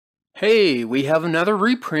Hey, we have another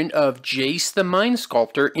reprint of Jace the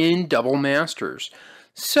Mindsculptor in Double Masters.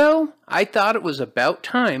 So, I thought it was about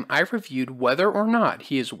time I reviewed whether or not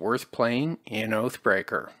he is worth playing in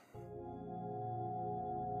Oathbreaker.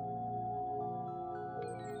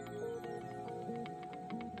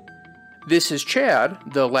 This is Chad,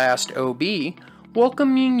 the last OB,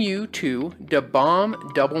 welcoming you to Da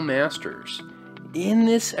Bomb Double Masters. In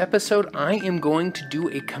this episode, I am going to do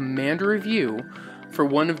a commander review for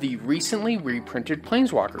one of the recently reprinted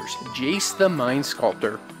Planeswalkers, Jace the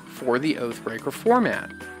Mindsculptor, for the Oathbreaker format.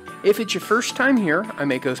 If it's your first time here, I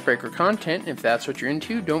make Oathbreaker content. If that's what you're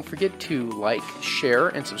into, don't forget to like, share,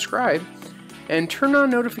 and subscribe, and turn on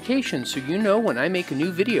notifications so you know when I make a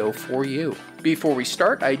new video for you. Before we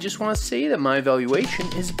start, I just want to say that my evaluation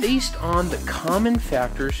is based on the common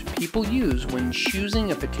factors people use when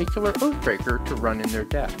choosing a particular Oathbreaker to run in their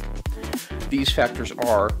deck. These factors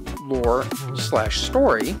are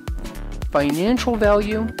lore/story, financial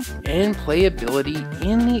value, and playability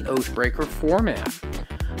in the Oathbreaker format.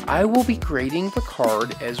 I will be grading the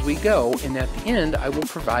card as we go, and at the end I will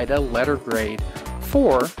provide a letter grade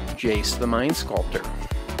for Jace the Mindsculptor.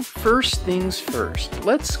 First things first,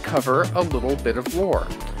 let's cover a little bit of lore.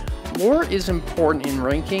 Lore is important in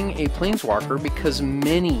ranking a Planeswalker because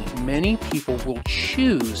many people will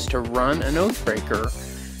choose to run an Oathbreaker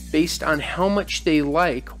based on how much they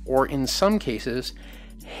like, or in some cases,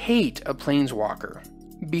 hate a Planeswalker.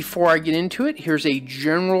 Before I get into it, here's a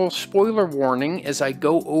general spoiler warning as I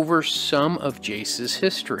go over some of Jace's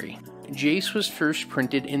history. Jace was first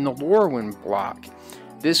printed in the Lorwyn block.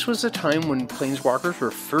 This was a time when Planeswalkers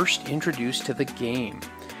were first introduced to the game,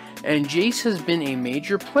 and Jace has been a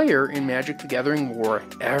major player in Magic the Gathering lore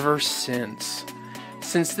ever since.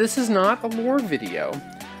 Since this is not a lore video,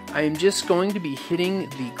 I am just going to be hitting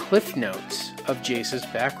the cliff notes of Jace's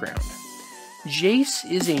background. Jace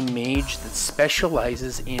is a mage that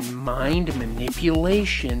specializes in mind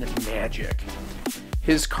manipulation magic.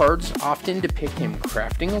 His cards often depict him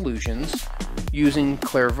crafting illusions, using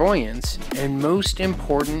clairvoyance, and most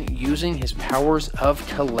important, using his powers of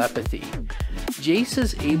telepathy. Jace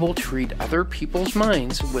is able to read other people's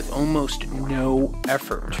minds with almost no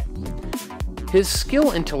effort. His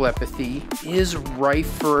skill in telepathy is rife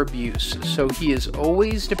for abuse, so he is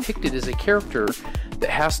always depicted as a character that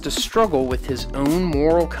has to struggle with his own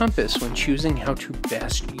moral compass when choosing how to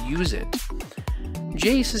best use it.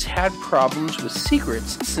 Jace has had problems with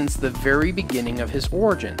secrets since the very beginning of his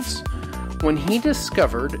origins. When he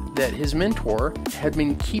discovered that his mentor had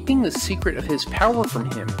been keeping the secret of his power from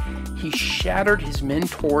him, he shattered his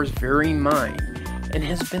mentor's very mind and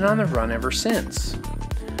has been on the run ever since.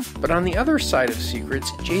 But on the other side of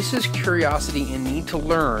secrets, Jace's curiosity and need to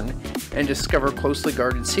learn and discover closely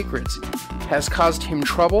guarded secrets has caused him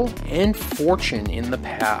trouble and fortune in the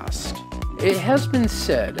past. It has been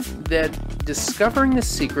said that discovering the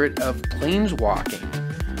secret of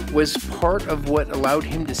planeswalking was part of what allowed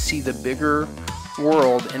him to see the bigger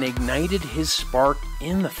world and ignited his spark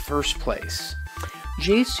in the first place.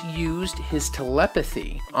 Jace used his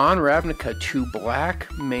telepathy on Ravnica to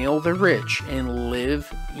blackmail the rich and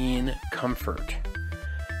live in comfort.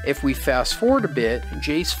 If we fast forward a bit,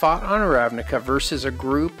 Jace fought on Ravnica versus a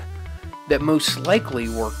group that most likely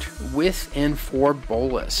worked with and for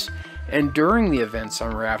Bolas. And during the events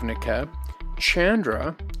on Ravnica,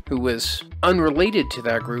 Chandra, who was unrelated to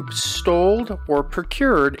that group, stole or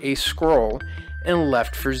procured a scroll and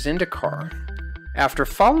left for Zendikar. After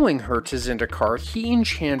following her to Zendikar, he and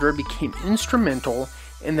Chandra became instrumental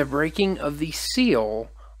in the breaking of the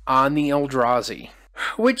seal on the Eldrazi,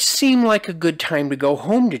 which seemed like a good time to go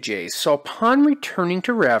home to Jace. So upon returning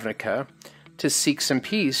to Ravnica to seek some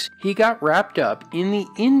peace, he got wrapped up in the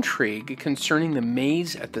intrigue concerning the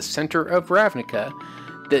maze at the center of Ravnica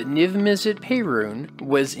that Niv-Mizzet Perun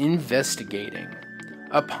was investigating.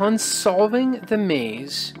 Upon solving the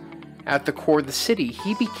maze at the core of the city,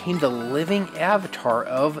 he became the living avatar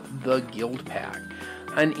of the Guild Pact,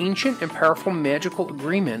 an ancient and powerful magical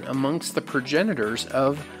agreement amongst the progenitors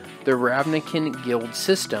of the Ravnican guild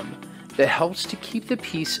system that helps to keep the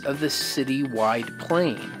peace of the city-wide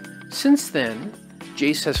plane. Since then,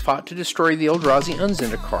 Jace has fought to destroy the Eldrazi on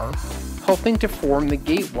Zendikar, helping to form the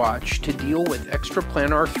Gatewatch to deal with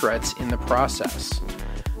extraplanar threats in the process.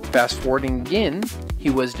 Fast forwarding again, he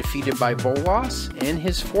was defeated by Bolas and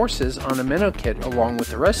his forces on Amenokit along with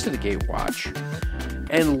the rest of the Gatewatch,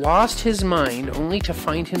 and lost his mind only to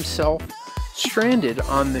find himself stranded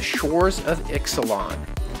on the shores of Ixalan.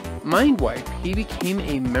 Mindwipe, he became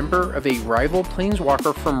a member of a rival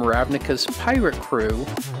planeswalker from Ravnica's pirate crew,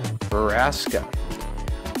 Vraska.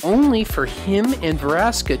 only for him and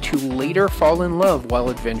Vraska to later fall in love while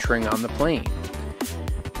adventuring on the plane.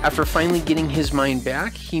 After finally getting his mind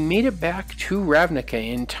back, he made it back to Ravnica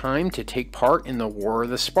in time to take part in the War of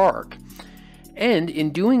the Spark. And in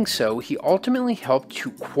doing so, he ultimately helped to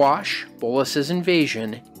quash Bolas's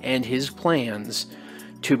invasion and his plans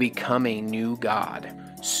to become a new god.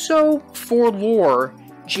 So, for lore,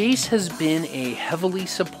 Jace has been a heavily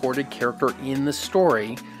supported character in the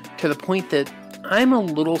story, to the point that I'm a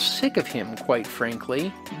little sick of him, quite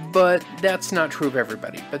frankly, but that's not true of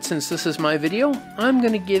everybody. But since this is my video, I'm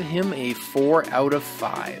going to give him a 4 out of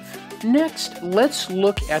 5. Next, let's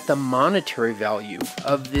look at the monetary value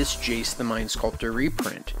of this Jace the Mindsculptor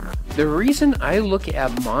reprint. The reason I look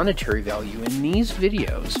at monetary value in these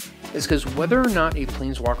videos is because whether or not a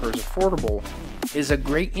Planeswalker is affordable is a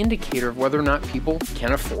great indicator of whether or not people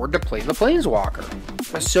can afford to play the Planeswalker.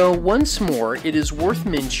 So once more, it is worth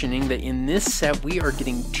mentioning that in this set we are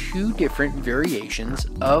getting 2 different variations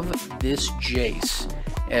of this Jace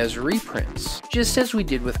as reprints, just as we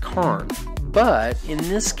did with Karn. But in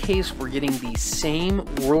this case, we're getting the same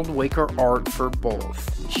Worldwaker art for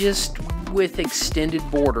both, just with extended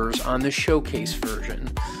borders on the showcase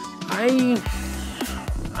version.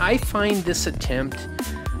 I find this attempt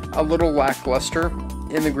a little lackluster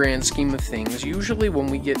in the grand scheme of things. Usually when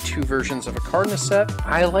we get 2 versions of a card in a set,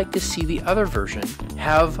 I like to see the other version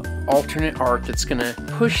have alternate art that's going to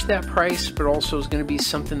push that price, but also is going to be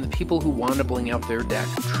something that people who want to bling out their deck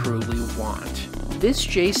truly want. This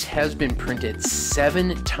Jace has been printed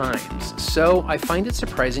 7 times, so I find it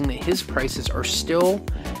surprising that his prices are still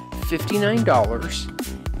 $59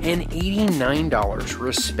 and $89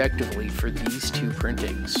 respectively for these 2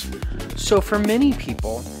 printings. So for many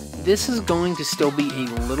people, this is going to still be a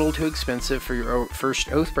little too expensive for your first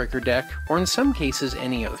Oathbreaker deck, or in some cases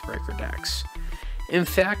any Oathbreaker decks. In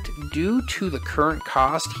fact, due to the current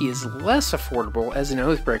cost, he is less affordable as an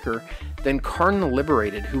Oathbreaker than Karn the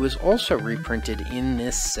Liberated, who is also reprinted in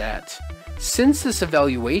this set. Since this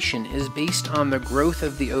evaluation is based on the growth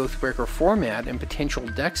of the Oathbreaker format and potential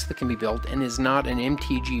decks that can be built and is not an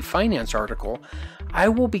MTG Finance article, I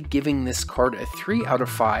will be giving this card a 3 out of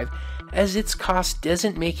 5, as its cost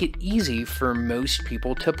doesn't make it easy for most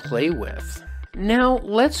people to play with. Now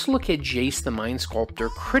let's look at Jace the Mindsculptor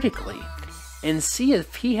critically and see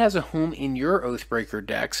if he has a home in your Oathbreaker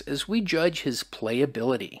decks as we judge his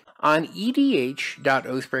playability. On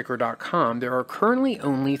edh.oathbreaker.com, there are currently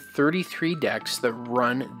only 33 decks that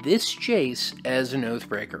run this Jace as an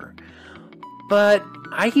Oathbreaker. But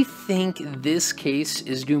I think this case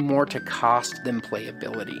is due more to cost than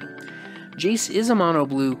playability. Jace is a mono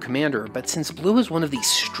blue commander, but since blue is one of the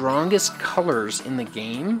strongest colors in the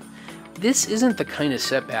game, this isn't the kind of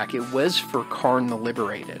setback it was for Karn the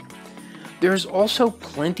Liberated. There's also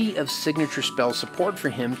plenty of signature spell support for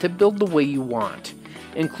him to build the way you want,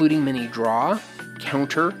 including many draw,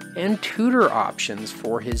 counter, and tutor options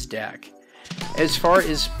for his deck. As far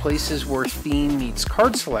as places where theme meets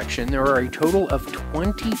card selection, there are a total of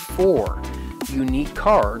 24 unique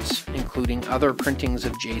cards, including other printings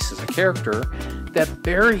of Jace as a character, that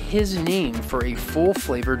bear his name for a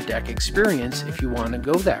full-flavored deck experience if you want to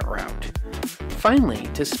go that route. Finally,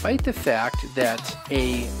 despite the fact that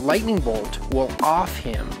a lightning bolt will off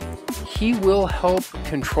him, he will help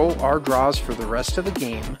control our draws for the rest of the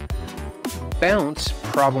game, bounce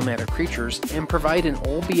problematic creatures, and provide an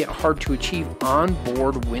albeit hard to achieve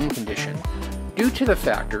on-board win condition. Due to the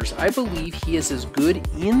factors, I believe he is as good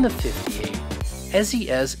in the 58 as he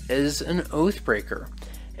is as an Oathbreaker.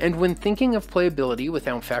 And when thinking of playability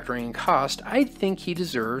without factoring in cost, I think he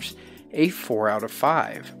deserves a 4 out of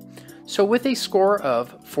 5. So with a score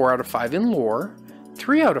of 4 out of 5 in lore,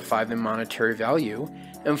 3 out of 5 in monetary value,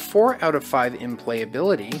 and 4 out of 5 in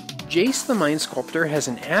playability, Jace the Mindsculptor has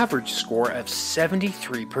an average score of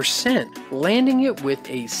 73%, landing it with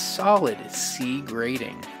a solid C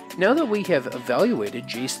grading. Now that we have evaluated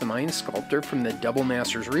Jace the Mindsculptor from the Double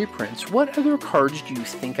Masters reprints, what other cards do you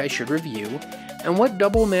think I should review, and what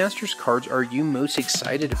Double Masters cards are you most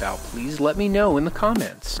excited about? Please let me know in the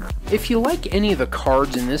comments. If you like any of the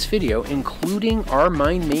cards in this video, including our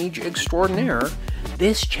Mind Mage Extraordinaire,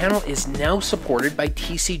 this channel is now supported by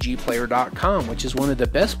TCGplayer.com, which is one of the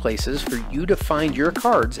best places for you to find your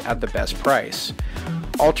cards at the best price.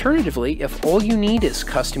 Alternatively, if all you need is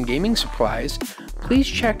custom gaming supplies, please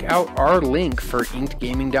check out our link for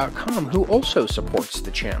InkedGaming.com, who also supports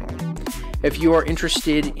the channel. If you are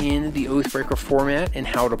interested in the Oathbreaker format and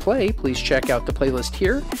how to play, please check out the playlist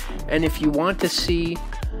here. And if you want to see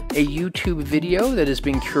a YouTube video that has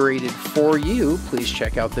been curated for you, please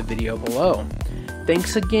check out the video below.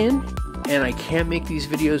 Thanks again, and I can't make these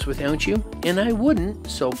videos without you, and I wouldn't,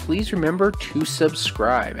 so please remember to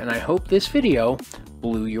subscribe, and I hope this video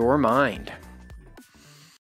blew your mind.